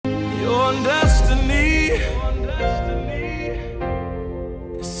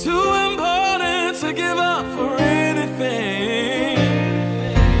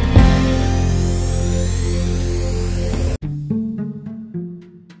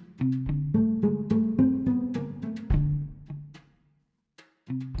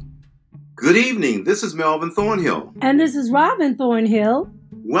Good evening. This is Melvin Thornhill. And this is Robin Thornhill.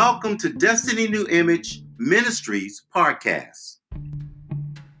 Welcome to Destiny New Image Ministries podcast.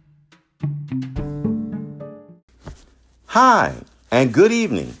 Hi, and good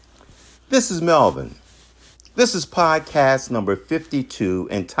evening. This is Melvin. This is podcast number 52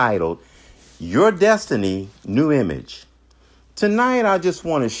 entitled Your Destiny New Image. Tonight, I just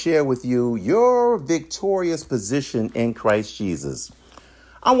want to share with you your victorious position in Christ Jesus.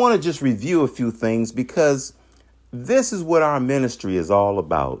 I want to just review a few things because this is what our ministry is all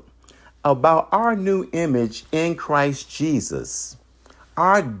about our new image in Christ Jesus.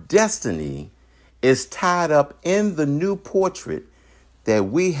 Our destiny is tied up in the new portrait that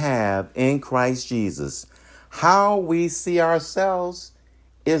we have in Christ Jesus. How we see ourselves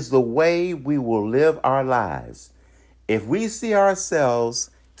is the way we will live our lives. If we see ourselves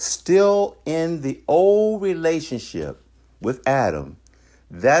still in the old relationship with Adam,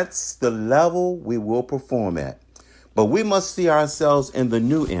 that's the level we will perform at. But we must see ourselves in the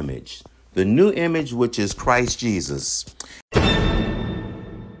new image which is Christ Jesus.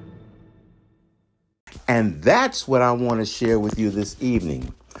 And that's what I want to share with you this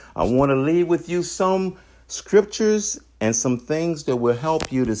evening. I want to leave with you some scriptures and some things that will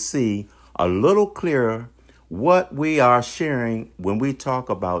help you to see a little clearer what we are sharing when we talk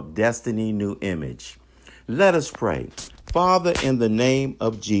about Destiny New Image. Let us pray. Father, in the name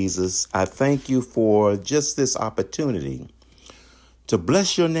of Jesus, I thank you for just this opportunity to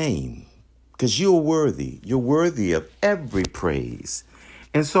bless your name because you're worthy. You're worthy of every praise.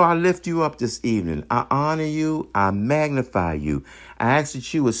 And so I lift you up this evening. I honor you. I magnify you. I ask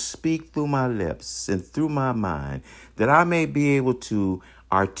that you would speak through my lips and through my mind, that I may be able to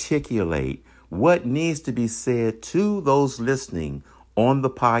articulate what needs to be said to those listening on the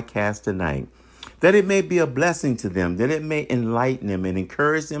podcast tonight, that it may be a blessing to them, that it may enlighten them and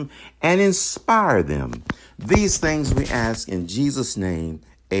encourage them and inspire them. These things we ask in Jesus' name,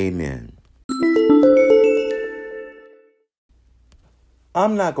 amen.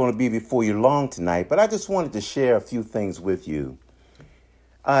 I'm not going to be before you long tonight, but I just wanted to share a few things with you.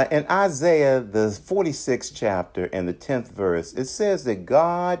 In Isaiah, the 46th chapter and the 10th verse, it says that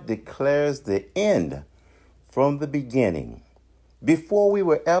God declares the end from the beginning. Before we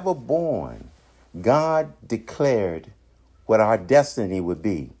were ever born, God declared what our destiny would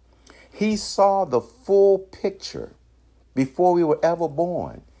be. He saw the full picture before we were ever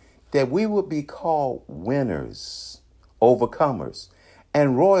born, that we would be called winners, overcomers,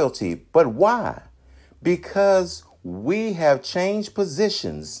 and royalty. But why? Because we have changed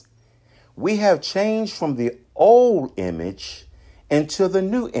positions. We have changed from the old image into the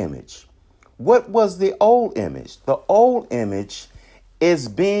new image. What was the old image? The old image is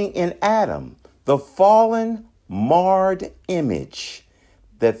being in Adam, the fallen, marred image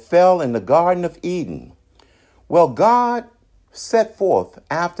that fell in the Garden of Eden. Well, God set forth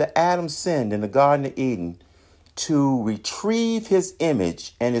after Adam sinned in the Garden of Eden to retrieve his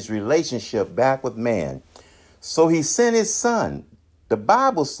image and his relationship back with man. So he sent his son. The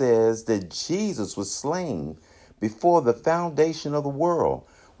Bible says that Jesus was slain before the foundation of the world,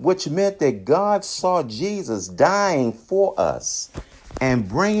 which meant that God saw Jesus dying for us and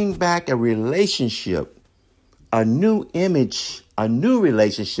bringing back a relationship, a new image, a new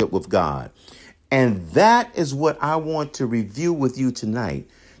relationship with God. And that is what I want to review with you tonight,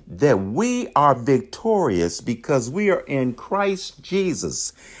 that we are victorious because we are in Christ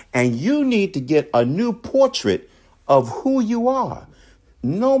Jesus. And you need to get a new portrait of who you are.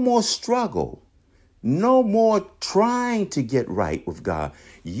 No more struggle. No more trying to get right with God.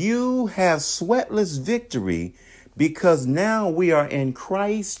 You have sweatless victory because now we are in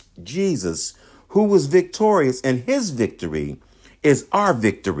Christ Jesus, who was victorious, and his victory is our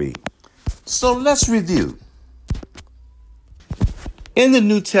victory. So let's review. In the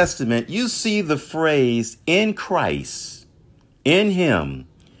New Testament, you see the phrase in Christ, in him,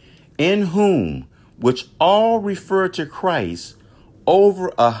 in whom, which all refer to Christ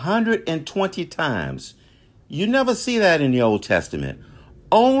over 120 times. You never see that in the Old Testament,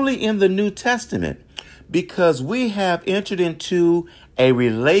 only in the New Testament, because we have entered into a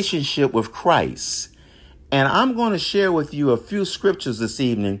relationship with Christ. And I'm going to share with you a few scriptures this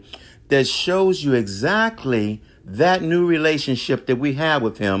evening that shows you exactly that new relationship that we have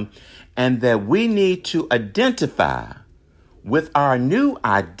with him, and that we need to identify with our new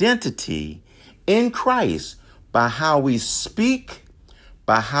identity in Christ by how we speak,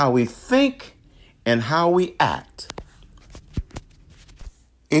 by how we think, and how we act.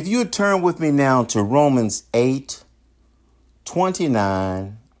 If you turn with me now to Romans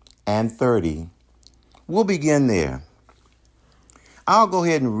 8:29 and 30, we'll begin there. I'll go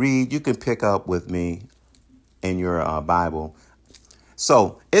ahead and read. You can pick up with me in your Bible.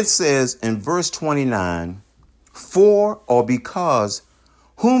 So it says in verse 29, for or because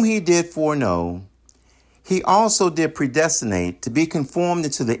whom he did foreknow, he also did predestinate to be conformed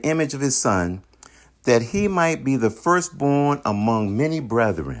into the image of his Son, that he might be the firstborn among many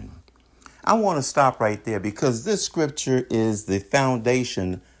brethren. I want to stop right there because this scripture is the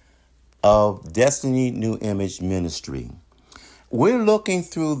foundation of Destiny New Image Ministry. We're looking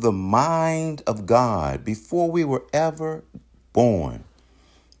through the mind of God before we were ever born,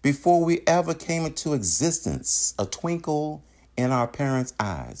 before we ever came into existence, a twinkle in our parents'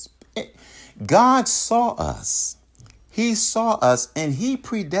 eyes. God saw us. He saw us and he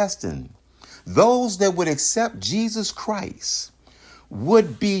predestined those that would accept Jesus Christ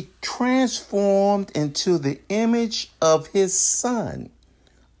would be transformed into the image of his Son,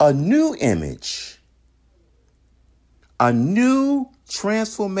 a new image, a new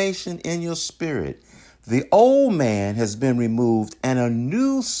transformation in your spirit. The old man has been removed and a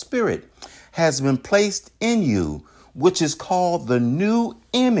new spirit has been placed in you, which is called the new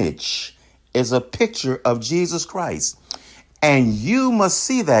image, is a picture of Jesus Christ. And you must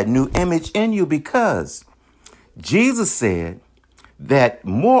see that new image in you because Jesus said that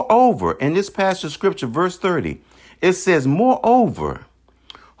moreover, in this passage of scripture, verse 30, it says, moreover,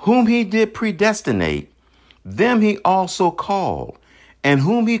 whom he did predestinate, them he also called, and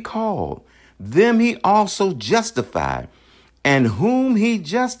whom he called, them he also justified, and whom he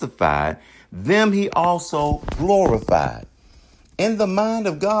justified, them he also glorified. In the mind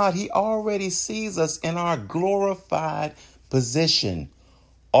of God, he already sees us in our glorified position,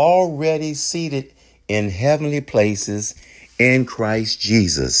 already seated in heavenly places in Christ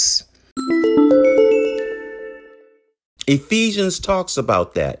Jesus. Ephesians talks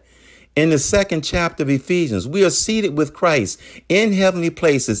about that. In the second chapter of Ephesians, we are seated with Christ in heavenly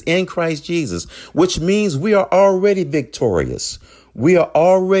places in Christ Jesus, which means we are already victorious. We are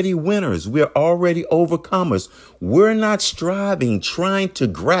already winners. We are already overcomers. We're not striving, trying to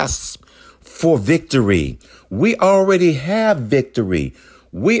grasp for victory. We already have victory.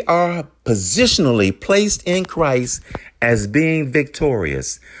 We are positionally placed in Christ as being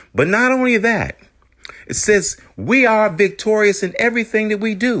victorious. But not only that, it says we are victorious in everything that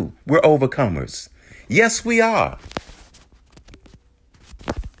we do. We're overcomers. Yes, we are.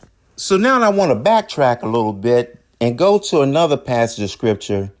 So now I want to backtrack a little bit and go to another passage of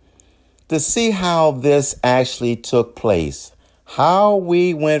scripture to see how this actually took place. How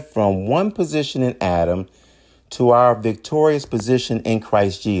we went from one position in Adam to our victorious position in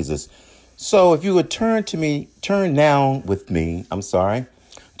Christ Jesus. So if you would turn now with me,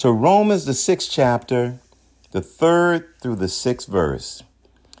 to Romans, the 6th chapter, the 3rd through the 6th verse.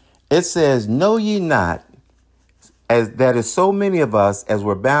 It says, know ye not, as that is so many of us as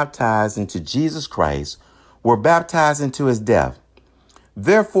were baptized into Jesus Christ, were baptized into his death.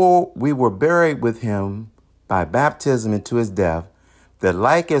 Therefore we were buried with him by baptism into his death, that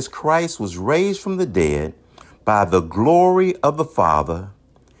like as Christ was raised from the dead by the glory of the Father,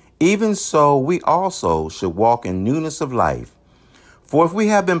 even so we also should walk in newness of life. For if we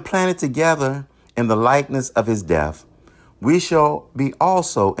have been planted together in the likeness of his death, we shall be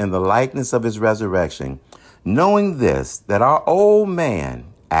also in the likeness of his resurrection, knowing this, that our old man,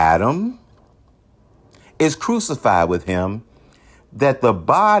 Adam, is crucified with him, that the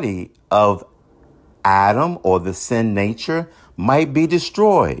body of Adam, or the sin nature, might be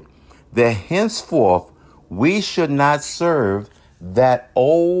destroyed, that henceforth we should not serve that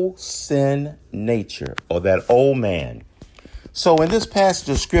old sin nature, or that old man. So in this passage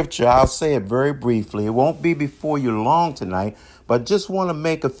of scripture, I'll say it very briefly. It won't be before you long tonight, but just want to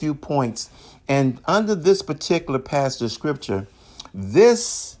make a few points. And under this particular passage of scripture,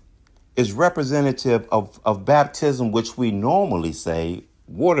 this is representative of baptism, which we normally say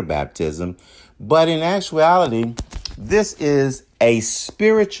water baptism. But in actuality, this is a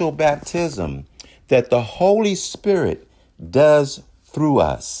spiritual baptism that the Holy Spirit does through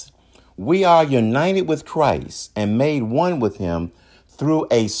us. We are united with Christ and made one with him through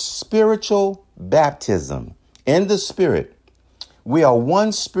a spiritual baptism in the Spirit. We are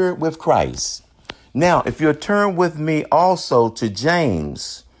one spirit with Christ. Now, if you'll turn with me also to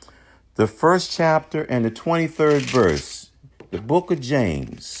James, the 1st chapter and the 23rd verse, the book of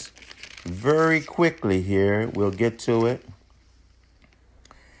James. Very quickly here, we'll get to it.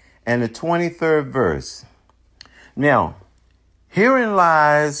 And the 23rd verse. Now, herein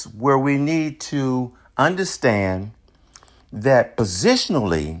lies where we need to understand that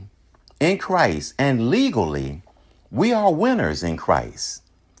positionally in Christ and legally, we are winners in Christ.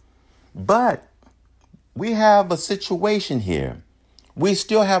 But we have a situation here. we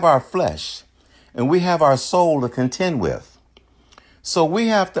still have our flesh and we have our soul to contend with. So we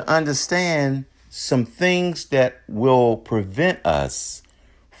have to understand some things that will prevent us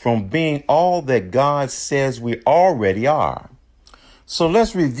from being all that God says we already are. So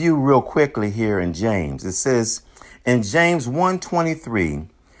let's review real quickly here in James. It says in James 1:23,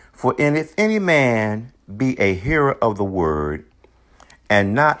 for if any man be a hearer of the word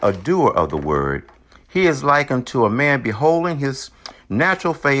and not a doer of the word, he is like unto a man beholding his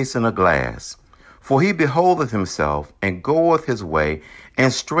natural face in a glass. For he beholdeth himself and goeth his way,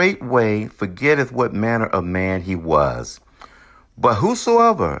 and straightway forgetteth what manner of man he was. But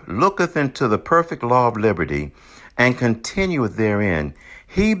whosoever looketh into the perfect law of liberty and continueth therein,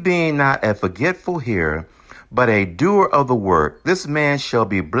 he being not a forgetful hearer, but a doer of the work, this man shall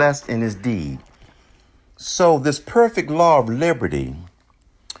be blessed in his deed. So this perfect law of liberty,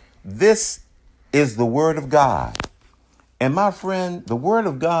 this is the word of God. And my friend, the word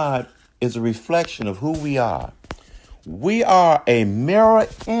of God is a reflection of who we are. We are a mirror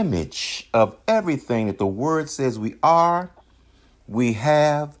image of everything that the word says we are, we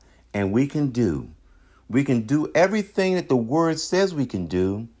have, and we can do. We can do everything that the word says we can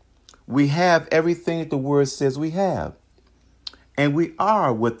do. We have everything that the word says we have. And we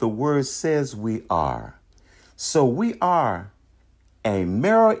are what the word says we are. So we are a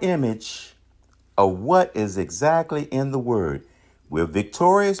mirror image of what is exactly in the word. We're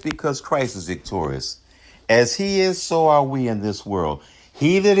victorious because Christ is victorious. As he is, so are we in this world.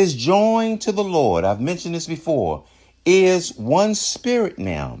 He that is joined to the Lord, I've mentioned this before, is one spirit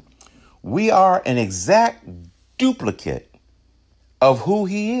now. We are an exact duplicate of who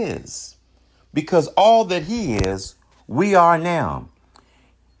he is, because all that he is, we are now.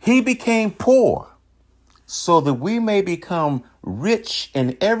 He became poor so that we may become rich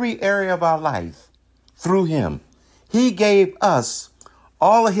in every area of our life through him. He gave us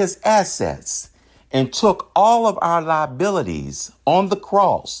all of his assets and took all of our liabilities on the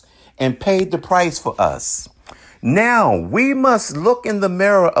cross and paid the price for us. Now we must look in the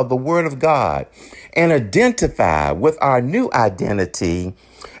mirror of the word of God and identify with our new identity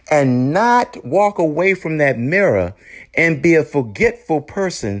and not walk away from that mirror and be a forgetful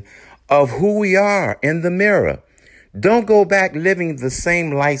person of who we are in the mirror. Don't go back living the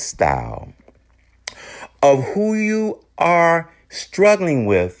same lifestyle of who you are struggling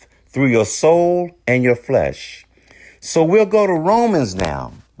with through your soul and your flesh. So we'll go to Romans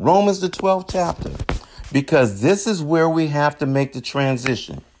now, Romans the 12th chapter, because this is where we have to make the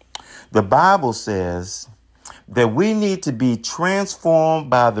transition. The Bible says that we need to be transformed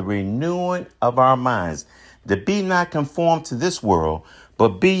by the renewing of our minds, to be not conformed to this world,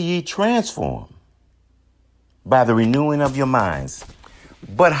 but be ye transformed by the renewing of your minds.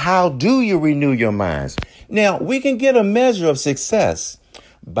 But how do you renew your minds? Now, we can get a measure of success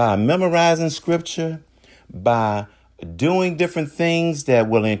by memorizing scripture, by doing different things that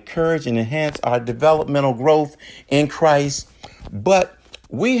will encourage and enhance our developmental growth in Christ. But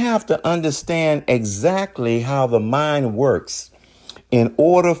we have to understand exactly how the mind works in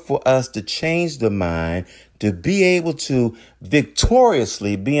order for us to change the mind, to be able to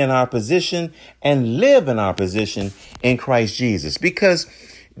victoriously be in our position and live in our position in Christ Jesus. Because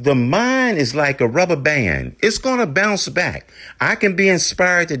the mind is like a rubber band. It's going to bounce back. I can be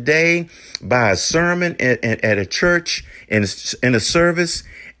inspired today by a sermon at a church in a service,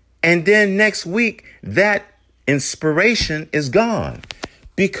 and then next week that inspiration is gone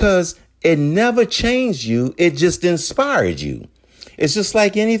because it never changed you. It just inspired you. It's just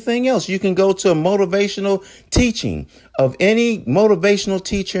like anything else. You can go to a motivational teaching of any motivational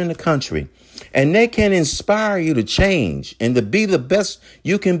teacher in the country, and they can inspire you to change and to be the best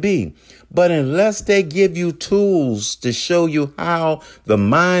you can be. But unless they give you tools to show you how the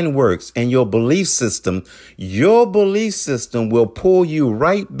mind works and your belief system will pull you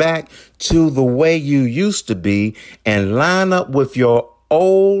right back to the way you used to be and line up with your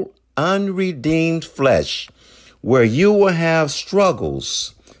old unredeemed flesh, where you will have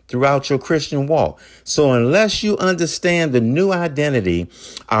struggles throughout your Christian walk. So unless you understand the new identity,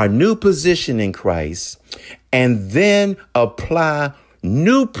 our new position in Christ, and then apply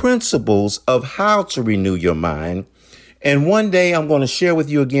new principles of how to renew your mind. And one day I'm going to share with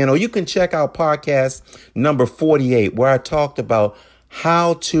you again, or you can check out podcast number 48, where I talked about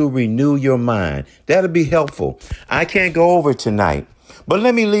how to renew your mind. That'll be helpful. I can't go over tonight, but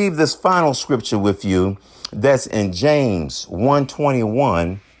let me leave this final scripture with you. That's in James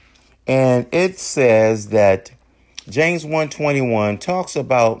 1:21. And it says that James 1:21 talks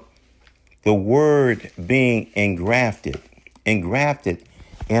about the word being engrafted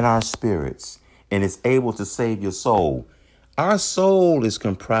in our spirits, and it's able to save your soul. Our soul is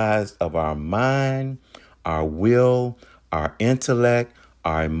comprised of our mind, our will, our intellect,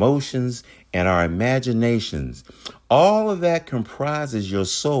 our emotions, and our imaginations. All of that comprises your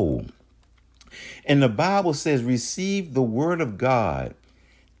soul. And the Bible says, receive the word of God,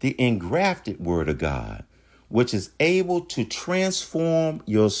 the engrafted word of God, which is able to transform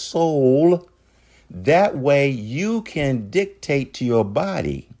your soul. That way you can dictate to your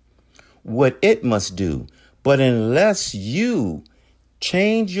body what it must do. But unless you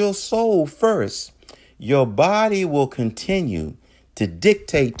change your soul first, your body will continue to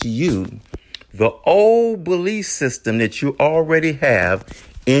dictate to you the old belief system that you already have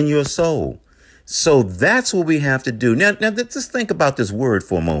in your soul. So that's what we have to do. Now let's just think about this word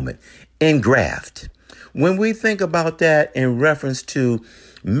for a moment. Engraft. When we think about that in reference to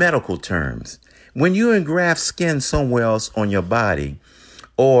medical terms, when you engraft skin somewhere else on your body,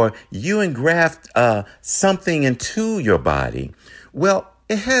 or you engraft something into your body, well,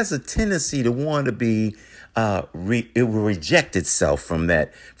 it has a tendency to want to be it will reject itself from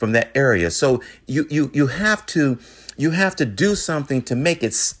that area. So you have to do something to make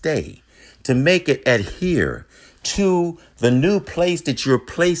it stay, to make it adhere to the new place that you're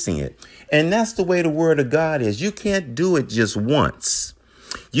placing it. And that's the way the word of God is. You can't do it just once.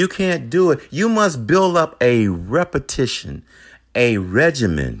 You can't do it. You must build up a repetition, a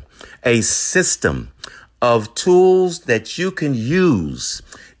regimen, a system of tools that you can use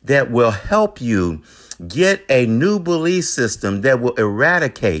that will help you get a new belief system that will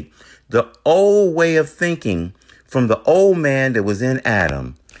eradicate the old way of thinking from the old man that was in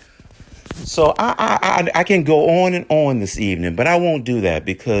Adam. So I can go on and on this evening, but I won't do that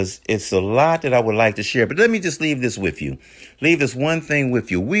because it's a lot that I would like to share. But let me just leave this with you. Leave this one thing with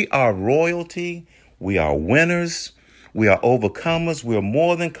you. We are royalty. We are winners. We are overcomers. We are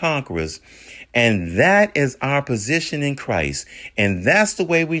more than conquerors. And that is our position in Christ. And that's the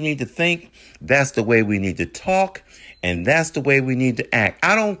way we need to think. That's the way we need to talk. And that's the way we need to act.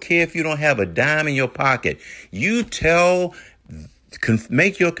 I don't care if you don't have a dime in your pocket. You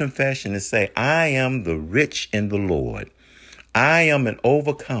make your confession and say, I am the rich in the Lord. I am an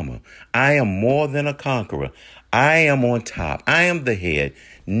overcomer. I am more than a conqueror. I am on top. I am the head,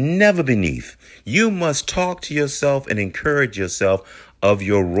 never beneath. You must talk to yourself and encourage yourself of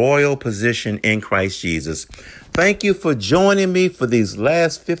your royal position in Christ Jesus. Thank you for joining me for these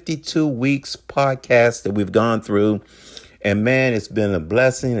last 52 weeks podcasts that we've gone through. And man, it's been a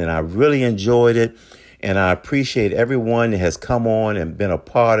blessing and I really enjoyed it. And I appreciate everyone that has come on and been a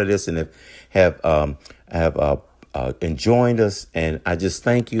part of this and have enjoyed us. And I just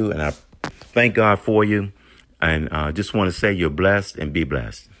thank you and I thank God for you. And just want to say you're blessed and be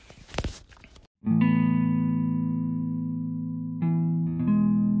blessed.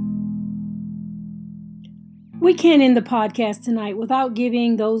 We can't end the podcast tonight without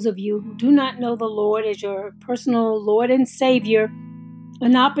giving those of you who do not know the Lord as your personal Lord and Savior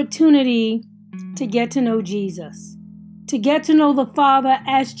an opportunity to get to know Jesus, to get to know the Father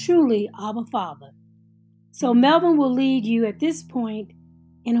as truly Abba Father. So Melvin will lead you at this point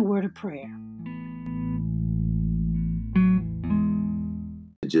in a word of prayer.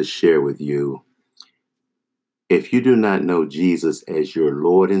 Just share with you, if you do not know Jesus as your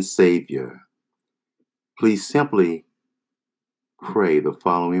Lord and Savior, please simply pray the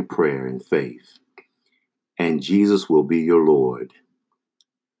following prayer in faith, and Jesus will be your Lord.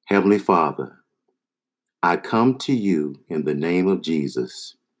 Heavenly Father, I come to you in the name of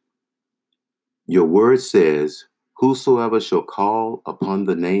Jesus. Your word says, whosoever shall call upon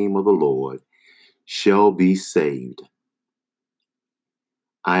the name of the Lord shall be saved.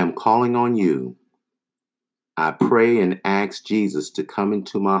 I am calling on you. I pray and ask Jesus to come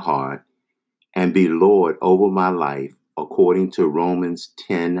into my heart and be Lord over my life according to Romans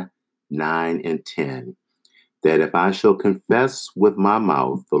 10:9-10, that if I shall confess with my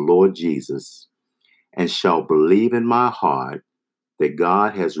mouth the Lord Jesus and shall believe in my heart that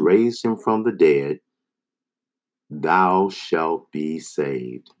God has raised him from the dead, thou shalt be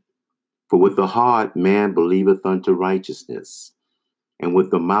saved. For with the heart man believeth unto righteousness, and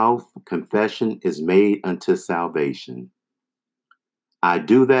with the mouth confession is made unto salvation. I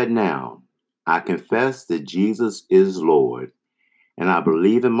do that now. I confess that Jesus is Lord, and I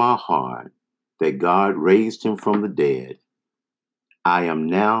believe in my heart that God raised him from the dead. I am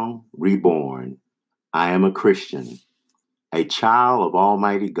now reborn. I am a Christian, a child of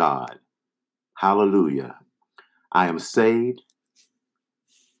Almighty God. Hallelujah. I am saved.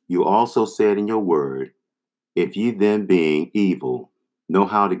 You also said in your word, if ye then being evil know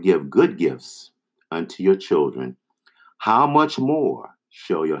how to give good gifts unto your children, how much more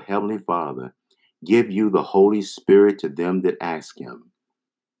shall your heavenly Father give you the Holy Spirit to them that ask him.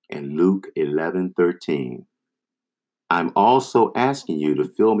 In Luke 11:13. I'm also asking you to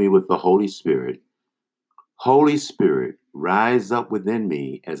fill me with the Holy Spirit. Holy Spirit, rise up within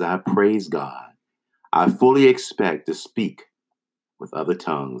me as I praise God. I fully expect to speak with other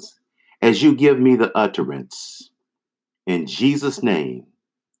tongues as you give me the utterance. In Jesus' name,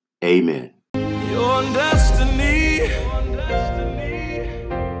 amen. Your destiny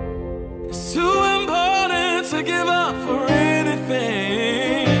is too important to give up.